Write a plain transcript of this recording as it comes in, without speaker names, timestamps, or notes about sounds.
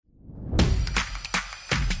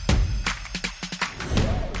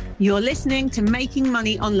You're listening to Making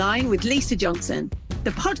Money Online with Lisa Johnson,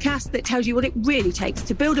 the podcast that tells you what it really takes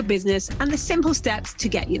to build a business and the simple steps to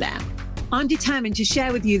get you there. I'm determined to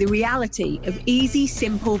share with you the reality of easy,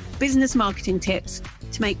 simple business marketing tips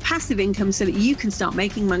to make passive income so that you can start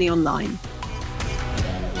making money online.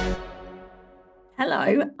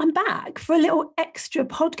 Hello, I'm back for a little extra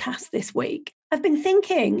podcast this week. I've been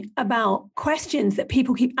thinking about questions that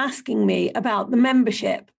people keep asking me about the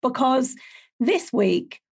membership because this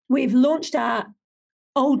week we've launched our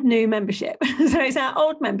old new membership. So it's our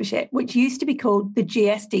old membership, which used to be called the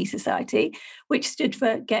GSD Society, which stood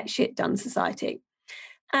for Get Shit Done Society.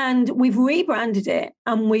 And we've rebranded it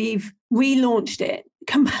and we've relaunched it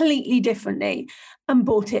completely differently and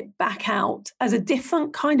brought it back out as a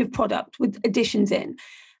different kind of product with additions in.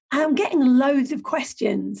 And I'm getting loads of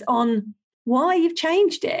questions on why you've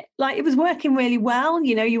changed it. Like, it was working really well.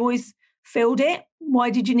 You know, you always filled it. Why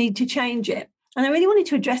did you need to change it? And I really wanted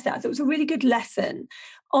to address that. So it was a really good lesson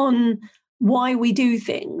on why we do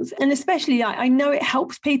things. And especially, I know it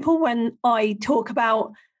helps people when I talk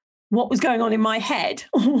about what was going on in my head,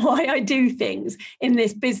 why I do things in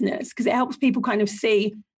this business, because it helps people kind of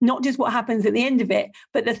see not just what happens at the end of it,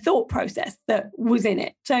 but the thought process that was in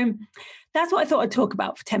it. So that's what I thought I'd talk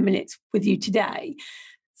about for 10 minutes with you today.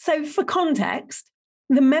 So for context,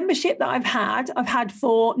 the membership that I've had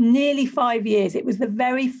for nearly 5 years. It was the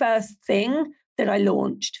very first thing that I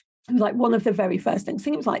launched. It was like one of the very first things. I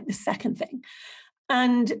think it was like the second thing.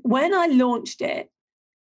 And when I launched it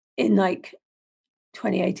in like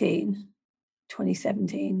 2018,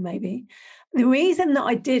 2017, maybe, the reason that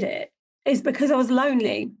I did it is because I was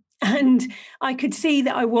lonely. And I could see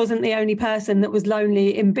that I wasn't the only person that was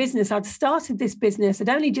lonely in business. I'd started this business. I'd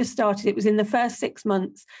only just started. It was in the first 6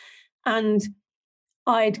 months. And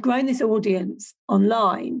I'd grown this audience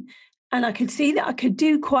online. And I could see that I could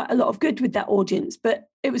do quite a lot of good with that audience, but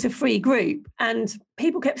it was a free group. And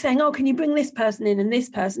people kept saying, oh, can you bring this person in and this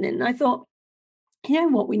person in? And I thought, you know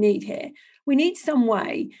what we need here? We need some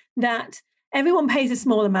way that everyone pays a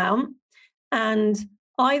small amount and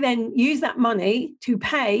I then use that money to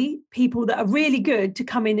pay people that are really good to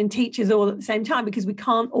come in and teach us all at the same time, because we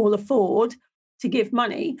can't all afford to give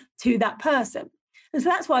money to that person. And so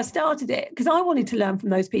that's why I started it, because I wanted to learn from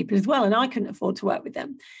those people as well, and I couldn't afford to work with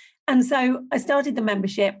them. And so I started the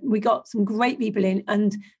membership. We got some great people in,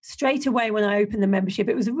 and straight away when I opened the membership,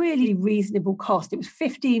 it was a really reasonable cost. It was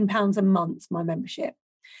 £15 a month, my membership.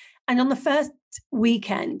 And on the first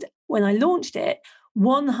weekend, when I launched it,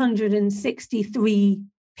 163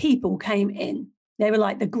 people came in. They were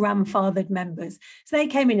like the grandfathered members. So they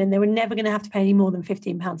came in and they were never going to have to pay any more than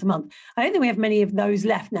 £15 a month. I don't think we have many of those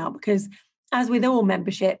left now, because as with all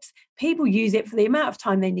memberships, people use it for the amount of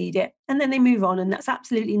time they need it and then they move on. And that's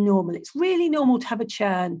absolutely normal. It's really normal to have a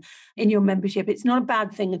churn in your membership. It's not a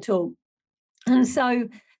bad thing at all. And so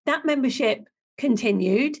that membership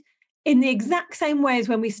continued in the exact same way as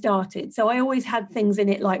when we started. So I always had things in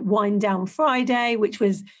it like Wind Down Friday, which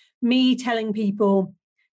was me telling people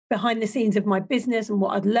behind the scenes of my business and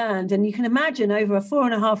what I'd learned. And you can imagine over a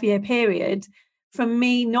 4.5 year period, from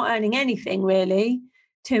me not earning anything really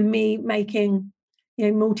to me making,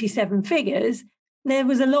 multi-7 figures, there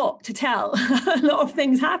was a lot to tell. A lot of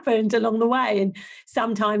things happened along the way. And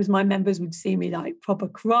sometimes my members would see me like proper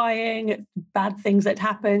crying at bad things that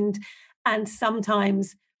happened. And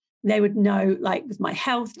sometimes they would know, like, with my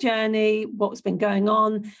health journey, what's been going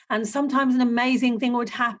on. And sometimes an amazing thing would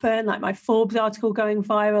happen, like my Forbes article going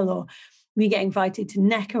viral, or me getting invited to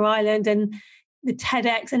Necker Island and the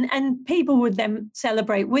TEDx. And people would then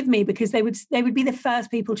celebrate with me because they would be the first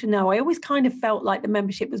people to know. I always kind of felt like the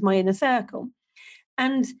membership was my inner circle.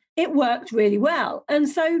 And it worked really well. And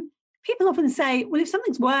so people often say, well, if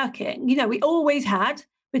something's working, we always had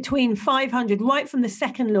between 500, right from the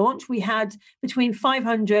second launch, we had between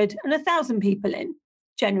 500 and 1,000 people in,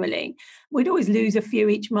 generally. We'd always lose a few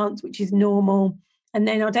each month, which is normal. And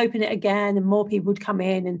then I'd open it again and more people would come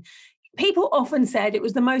in. And people often said it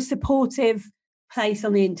was the most supportive place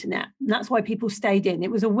on the internet. And that's why people stayed in.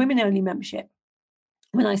 It was a women-only membership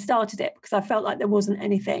when I started it, because I felt like there wasn't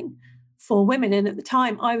anything for women. And at the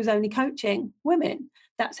time, I was only coaching women.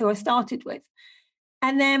 That's who I started with.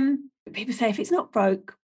 And then people say, if it's not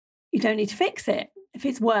broke, you don't need to fix it. If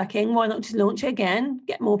it's working, why not just launch it again,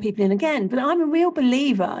 get more people in again? But I'm a real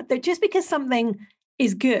believer that just because something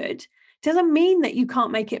is good doesn't mean that you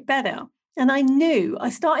can't make it better. And I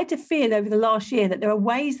started to feel over the last year that there are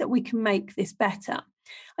ways that we can make this better.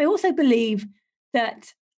 I also believe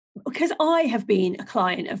that because I have been a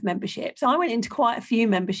client of memberships, I went into quite a few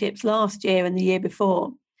memberships last year and the year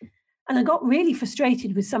before. And I got really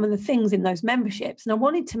frustrated with some of the things in those memberships. And I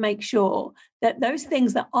wanted to make sure that those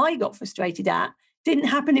things that I got frustrated at didn't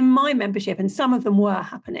happen in my membership. And some of them were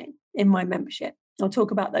happening in my membership. I'll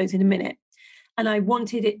talk about those in a minute. And I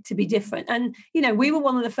wanted it to be different. And, we were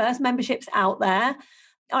one of the first memberships out there.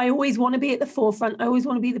 I always want to be at the forefront. I always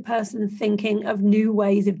want to be the person thinking of new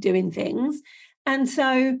ways of doing things. And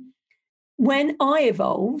so when I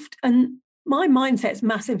evolved, and my mindset's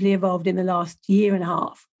massively evolved in the last year and a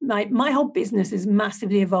half. My whole business has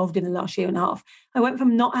massively evolved in the last year and a half. I went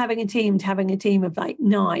from not having a team to having a team of like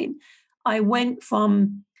 9. I went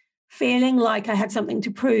from feeling like I had something to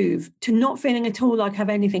prove to not feeling at all like I have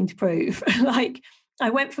anything to prove. Like I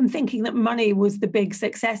went from thinking that money was the big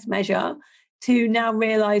success measure to now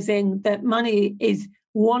realizing that money is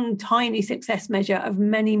one tiny success measure of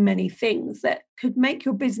many, many things that could make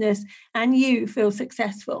your business and you feel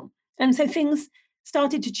successful. And so things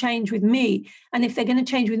started to change with me. And if they're going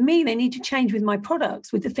to change with me, they need to change with my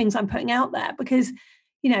products, with the things I'm putting out there. Because,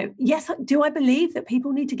 yes, do I believe that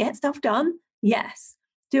people need to get stuff done? Yes.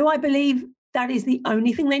 Do I believe that is the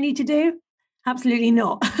only thing they need to do? Absolutely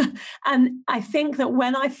not. And I think that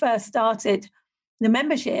when I first started the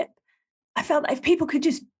membership, I felt that if people could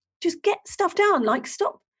just get stuff done, like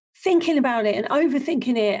stop thinking about it and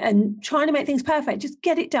overthinking it and trying to make things perfect, just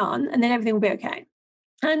get it done and then everything will be okay.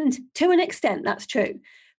 And to an extent, that's true.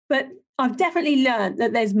 But I've definitely learned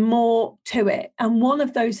that there's more to it. And one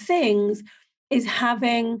of those things is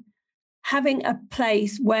having a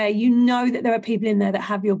place where you know that there are people in there that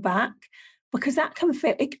have your back, because that can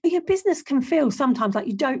feel, your business can feel sometimes like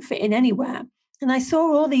you don't fit in anywhere. And I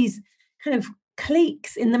saw all these kind of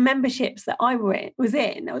cliques in the memberships that I was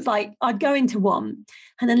in. I was like, I'd go into one,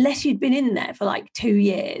 and unless you'd been in there for like 2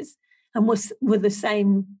 years and were the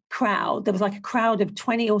same crowd, there was like a crowd of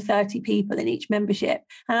 20 or 30 people in each membership.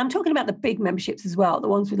 And I'm talking about the big memberships as well, the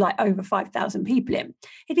ones with like over 5,000 people in.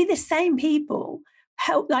 It'd be the same people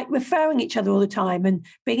like referring each other all the time and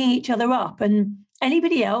bigging each other up, and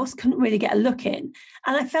anybody else couldn't really get a look in.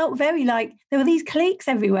 And I felt very like there were these cliques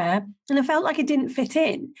everywhere, and I felt like I didn't fit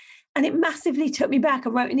in. And it massively took me back. I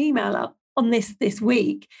wrote an email up on this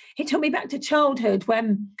week. It took me back to childhood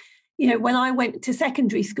when I went to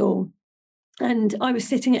secondary school and I was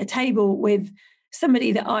sitting at a table with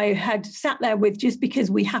somebody that I had sat there with just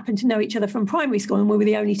because we happened to know each other from primary school, and we were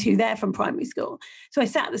the only 2 there from primary school. So I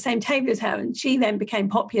sat at the same table as her, and she then became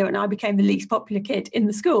popular and I became the least popular kid in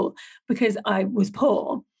the school because I was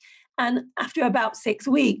poor. And after about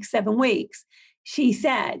 7 weeks, she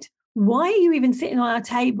said, "Why are you even sitting on our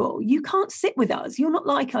table? You can't sit with us. You're not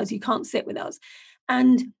like us. You can't sit with us."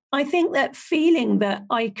 And I think that feeling that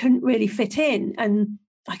I couldn't really fit in and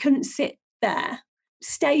I couldn't sit there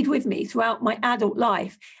stayed with me throughout my adult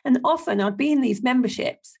life. And often I'd be in these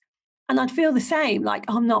memberships and I'd feel the same, like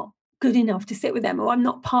I'm not good enough to sit with them, or I'm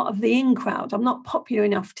not part of the in crowd. I'm not popular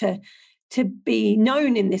enough to be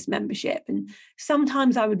known in this membership. And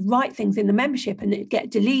sometimes I would write things in the membership and it'd get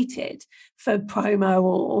deleted for promo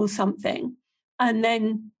or something. And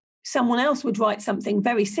then someone else would write something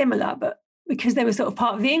very similar, but because they were sort of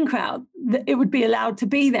part of the in crowd, it would be allowed to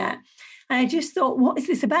be there. And I just thought, what is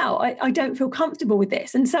this about? I don't feel comfortable with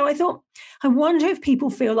this. And so I thought, I wonder if people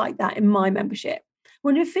feel like that in my membership. I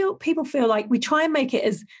wonder if people feel like we try and make it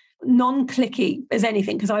as non-clicky as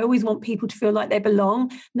anything, because I always want people to feel like they belong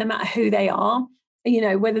no matter who they are,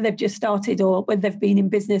 whether they've just started or whether they've been in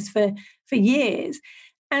business for years.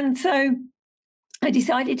 And so I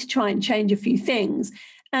decided to try and change a few things.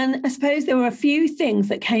 And I suppose there were a few things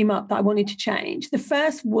that came up that I wanted to change. The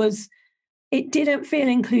first was it didn't feel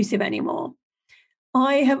inclusive anymore.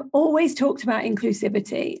 I have always talked about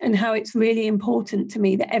inclusivity and how it's really important to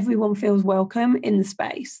me that everyone feels welcome in the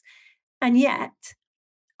space. And yet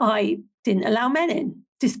I didn't allow men in,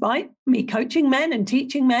 despite me coaching men and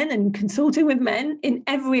teaching men and consulting with men in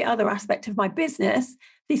every other aspect of my business.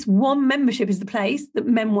 This one membership is the place that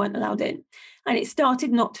men weren't allowed in. And it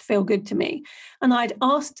started not to feel good to me. And I'd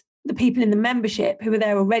asked the people in the membership who were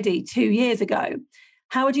there already 2 years ago,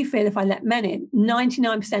 how would you feel if I let men in?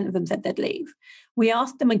 99% of them said they'd leave. We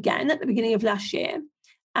asked them again at the beginning of last year,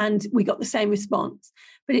 and we got the same response.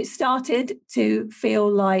 But it started to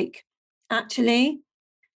feel like, actually,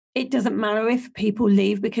 it doesn't matter if people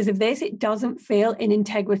leave because of this. It doesn't feel in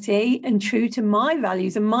integrity and true to my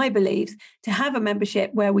values and my beliefs to have a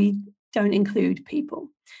membership where we don't include people,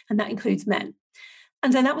 and that includes men.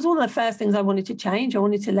 And so that was one of the first things I wanted to change. I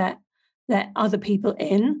wanted to let other people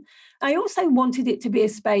in. I also wanted it to be a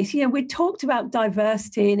space, we talked about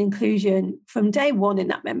diversity and inclusion from day one in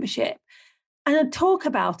that membership, and I'd talk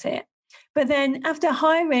about it. But then after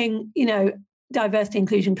hiring, diversity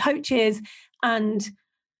inclusion coaches and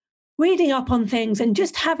reading up on things and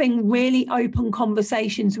just having really open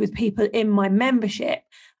conversations with people in my membership,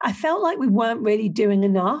 I felt like we weren't really doing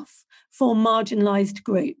enough for marginalized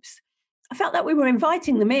groups. I felt that we were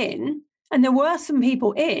inviting them in, and there were some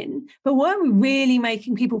people in, but weren't we really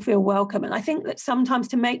making people feel welcome? And I think that sometimes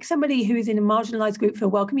to make somebody who is in a marginalized group feel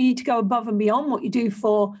welcome, you need to go above and beyond what you do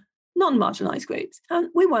for non-marginalized groups. And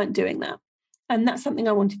we weren't doing that. And that's something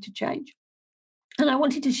I wanted to change. And I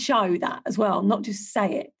wanted to show that as well, not just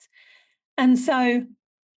say it. And so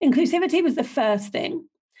inclusivity was the first thing.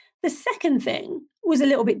 The second thing was a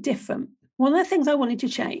little bit different. One of the things I wanted to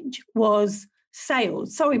change was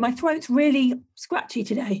sales. Sorry, my throat's really scratchy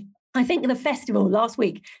today. I think the festival last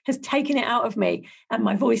week has taken it out of me and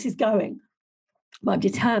my voice is going. But I'm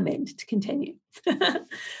determined to continue.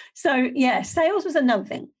 So yeah, sales was another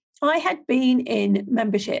thing. I had been in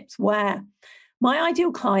memberships where my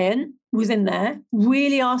ideal client was in there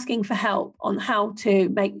really asking for help on how to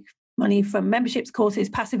make money from memberships, courses,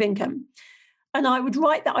 passive income. And I would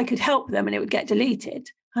write that I could help them and it would get deleted.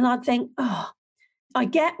 And I'd think, oh, I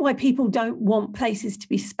get why people don't want places to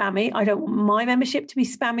be spammy. I don't want my membership to be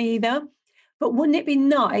spammy either. But wouldn't it be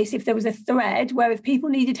nice if there was a thread where if people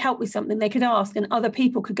needed help with something, they could ask and other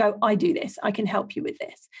people could go, I do this, I can help you with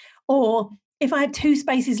this. Or if I had 2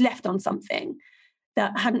 spaces left on something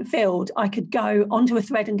that hadn't filled, I could go onto a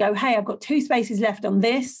thread and go, hey, I've got 2 spaces left on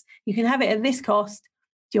this. You can have it at this cost.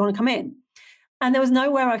 Do you want to come in? And there was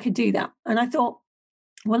nowhere I could do that. And I thought,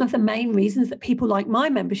 one of the main reasons that people like my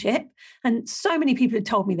membership, and so many people have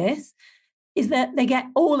told me this, is that they get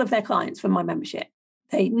all of their clients from my membership.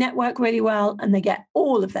 They network really well and they get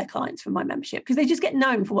all of their clients from my membership because they just get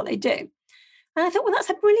known for what they do. And I thought, well, that's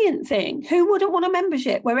a brilliant thing. Who wouldn't want a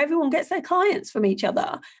membership where everyone gets their clients from each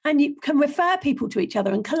other and you can refer people to each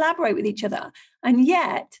other and collaborate with each other? And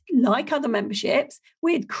yet, like other memberships,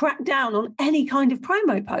 we had cracked down on any kind of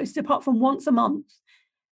promo post apart from once a month.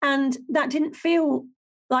 And that didn't feel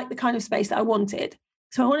like the kind of space that I wanted.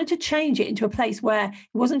 So I wanted to change it into a place where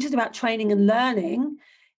it wasn't just about training and learning.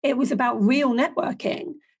 It was about real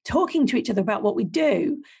networking, talking to each other about what we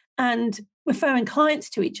do and referring clients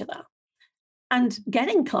to each other and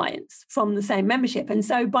getting clients from the same membership. And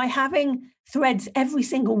so by having threads every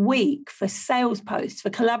single week for sales posts, for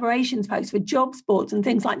collaborations posts, for jobs boards and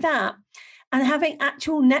things like that, and having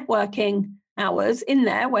actual networking hours in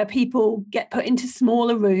there where people get put into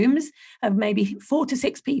smaller rooms of maybe 4 to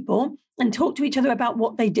 6 people and talk to each other about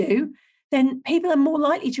what they do, then people are more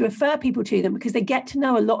likely to refer people to them because they get to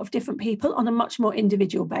know a lot of different people on a much more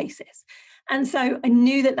individual basis. And so I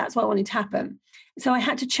knew that that's what I wanted to happen. So I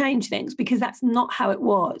had to change things because that's not how it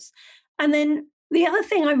was. And then the other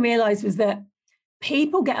thing I realized was that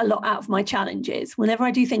people get a lot out of my challenges. Whenever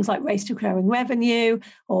I do things like Race to Recurring Revenue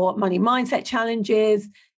or Money Mindset challenges,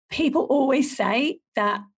 people always say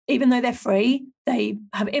that even though they're free, they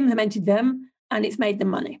have implemented them and it's made them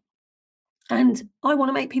money. And I want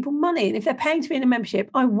to make people money. And if they're paying to be in a membership,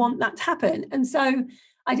 I want that to happen. And so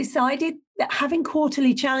I decided that having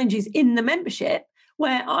quarterly challenges in the membership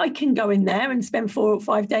where I can go in there and spend 4 or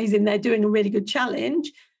 5 days in there doing a really good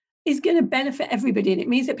challenge is going to benefit everybody. And it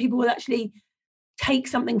means that people will actually take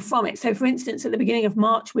something from it. So for instance, at the beginning of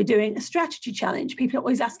March, we're doing a strategy challenge. People are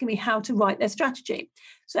always asking me how to write their strategy.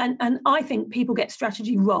 So, and I think people get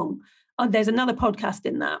strategy wrong. There's another podcast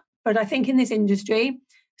in that. But I think in this industry,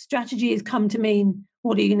 strategy has come to mean,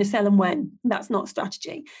 what are you going to sell and when? That's not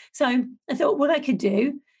strategy. So I thought what I could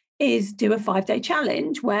do is do a 5-day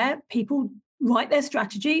challenge where people write their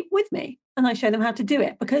strategy with me and I show them how to do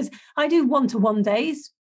it, because I do 1-to-1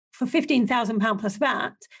 days for £15,000 plus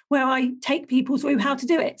VAT, where I take people through how to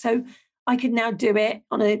do it. So I could now do it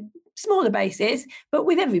on a smaller basis, but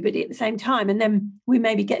with everybody at the same time. And then we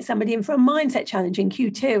maybe get somebody in for a mindset challenge in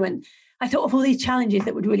Q2. And I thought of all these challenges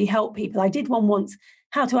that would really help people. I did one once,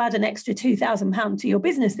 how to add an extra £2,000 to your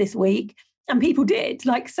business this week. And people did,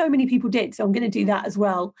 like so many people did. So I'm going to do that as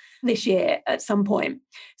well this year at some point.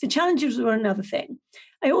 So challenges were another thing.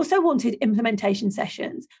 I also wanted implementation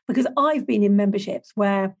sessions because I've been in memberships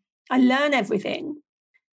where I learn everything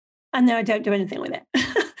and then I don't do anything with it.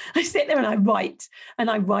 I sit there and I write and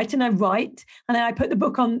I write and I write and then I put the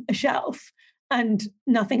book on a shelf and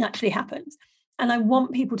nothing actually happens. And I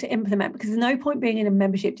want people to implement, because there's no point being in a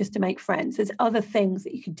membership just to make friends. There's other things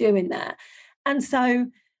that you could do in there. And so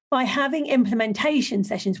by having implementation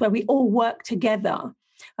sessions where we all work together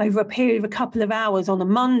over a period of a couple of hours on a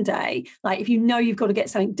Monday, like if you know you've got to get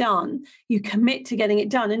something done, you commit to getting it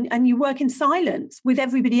done and you work in silence with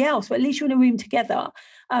everybody else, but at least you're in a room together.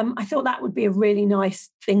 I thought that would be a really nice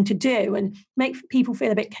thing to do and make people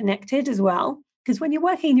feel a bit connected as well. Because when you're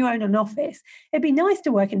working in your own office, it'd be nice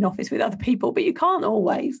to work in an office with other people, but you can't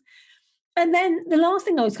always. And then the last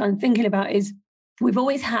thing I was kind of thinking about is we've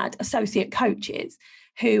always had associate coaches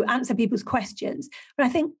who answer people's questions. But I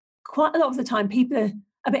think quite a lot of the time people are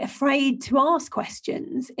a bit afraid to ask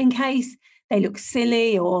questions in case they look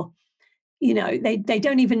silly or, they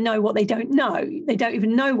don't even know what they don't know. They don't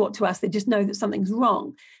even know what to ask. They just know that something's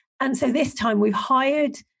wrong. And so this time we've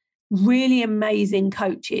hired really amazing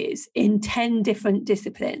coaches in 10 different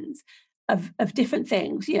disciplines of different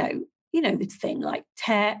things, this thing like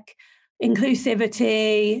tech,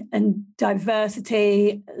 inclusivity and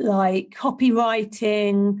diversity, like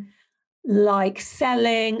copywriting, like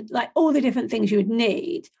selling, like all the different things you would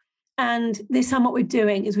need. And this time what we're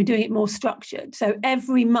doing is we're doing it more structured. So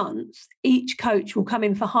every month, each coach will come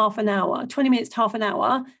in for half an hour, 20 minutes to half an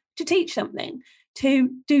hour to teach something, to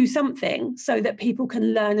do something so that people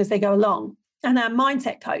can learn as they go along. And our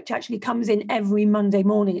mindset coach actually comes in every Monday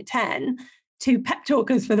morning at 10 to pep talk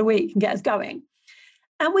us for the week and get us going.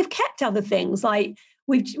 And we've kept other things like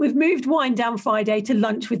we've moved Wind Down Friday to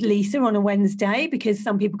lunch with Lisa on a Wednesday because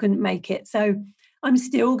some people couldn't make it. So I'm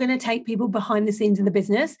still going to take people behind the scenes of the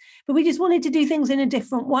business, but we just wanted to do things in a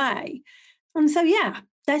different way. And so,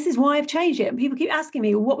 this is why I've changed it. And people keep asking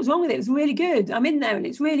me, what was wrong with it? It's really good. I'm in there and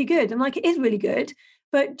it's really good. I'm like, it is really good.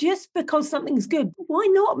 But just because something's good, why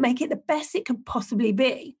not make it the best it could possibly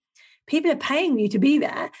be? People are paying you to be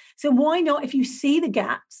there. So why not, if you see the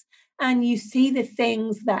gaps and you see the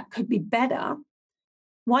things that could be better,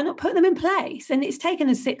 why not put them in place? And it's taken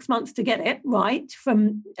us 6 months to get it right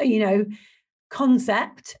from,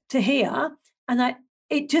 concept to here. And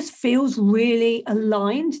it just feels really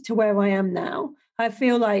aligned to where I am now. I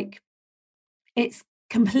feel like it's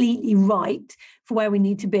completely right for where we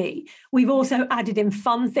need to be. We've also added in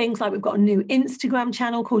fun things, like we've got a new Instagram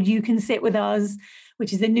channel called You Can Sit With Us,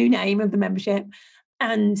 which is the new name of the membership.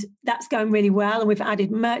 And that's going really well. And we've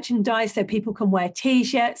added merchandise so people can wear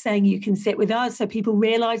T-shirts saying you can sit with us. So people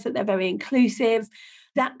realize that they're very inclusive,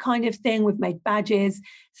 that kind of thing. We've made badges.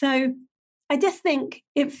 So I just think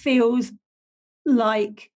it feels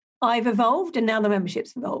like I've evolved and now the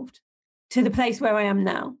membership's evolved to the place where I am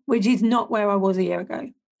now, which is not where I was a year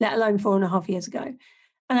ago, let alone 4.5 years ago.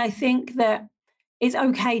 And I think that it's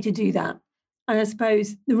okay to do that. And I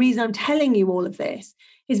suppose the reason I'm telling you all of this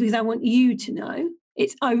is because I want you to know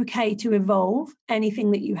it's okay to evolve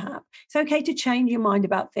anything that you have. It's okay to change your mind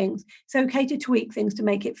about things. It's okay to tweak things to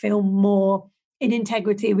make it feel more in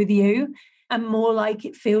integrity with you and more like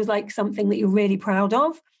it feels like something that you're really proud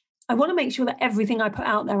of. I want to make sure that everything I put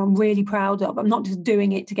out there, I'm really proud of. I'm not just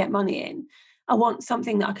doing it to get money in. I want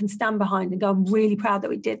something that I can stand behind and go, I'm really proud that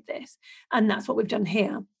we did this. And that's what we've done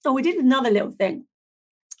here. Oh, we did another little thing.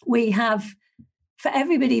 We have, for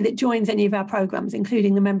everybody that joins any of our programs,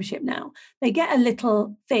 including the membership now, they get a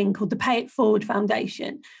little thing called the Pay It Forward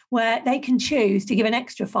Foundation, where they can choose to give an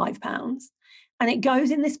extra £5. And it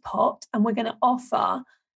goes in this pot, and we're going to offer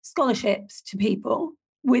scholarships to people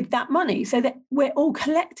with that money so that we're all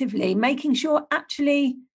collectively making sure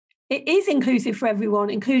actually it is inclusive for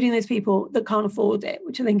everyone, including those people that can't afford it,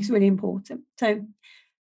 which I think is really important. So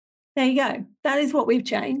there you go. That is what we've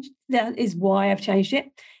changed. That is why I've changed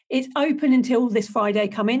it. It's open until this Friday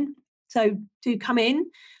coming. So do come in.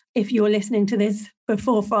 If you're listening to this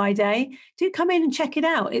before Friday, do come in and check it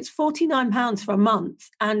out. It's £49 for a month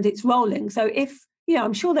and it's rolling. So if,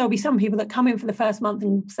 I'm sure there'll be some people that come in for the first month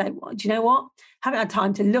and say, well, do you know what? Haven't had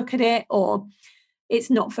time to look at it, or it's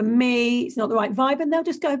not for me, it's not the right vibe, and they'll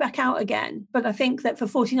just go back out again. But I think that for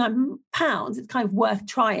 £49, it's kind of worth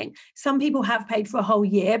trying. Some people have paid for a whole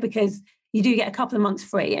year because you do get a couple of months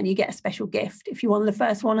free and you get a special gift if you're one of the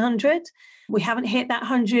first 100. We haven't hit that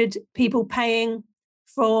 100 people paying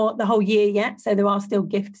for the whole year yet. So there are still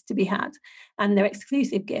gifts to be had, and they're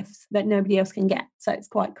exclusive gifts that nobody else can get. So it's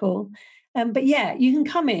quite cool. But yeah, you can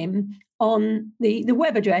come in on the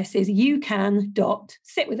web address is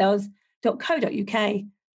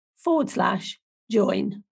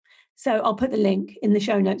youcan.sitwithus.co.uk/join. So I'll put the link in the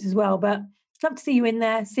show notes as well. But I'd love to see you in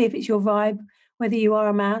there, see if it's your vibe, whether you are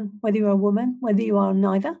a man, whether you're a woman, whether you are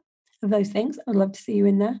neither of those things. I'd love to see you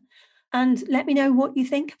in there. And let me know what you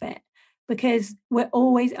think of it, because we're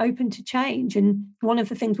always open to change. And one of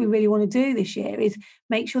the things we really want to do this year is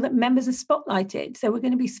make sure that members are spotlighted. So we're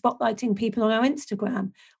going to be spotlighting people on our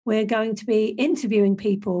Instagram. We're going to be interviewing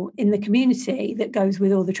people in the community that goes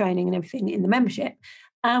with all the training and everything in the membership.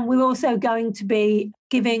 And we're also going to be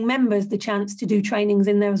giving members the chance to do trainings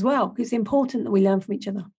in there as well, because it's important that we learn from each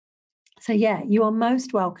other. So yeah, you are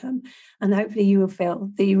most welcome. And hopefully you will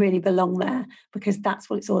feel that you really belong there, because that's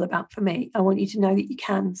what it's all about for me. I want you to know that you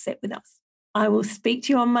can sit with us. I will speak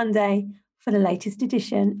to you on Monday for the latest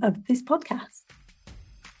edition of this podcast.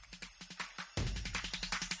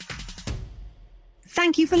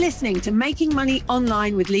 Thank you for listening to Making Money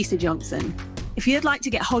Online with Lisa Johnson. If you'd like to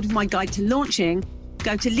get hold of my guide to launching,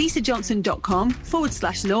 go to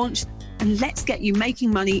lisajohnson.com/launch and let's get you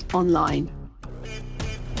making money online.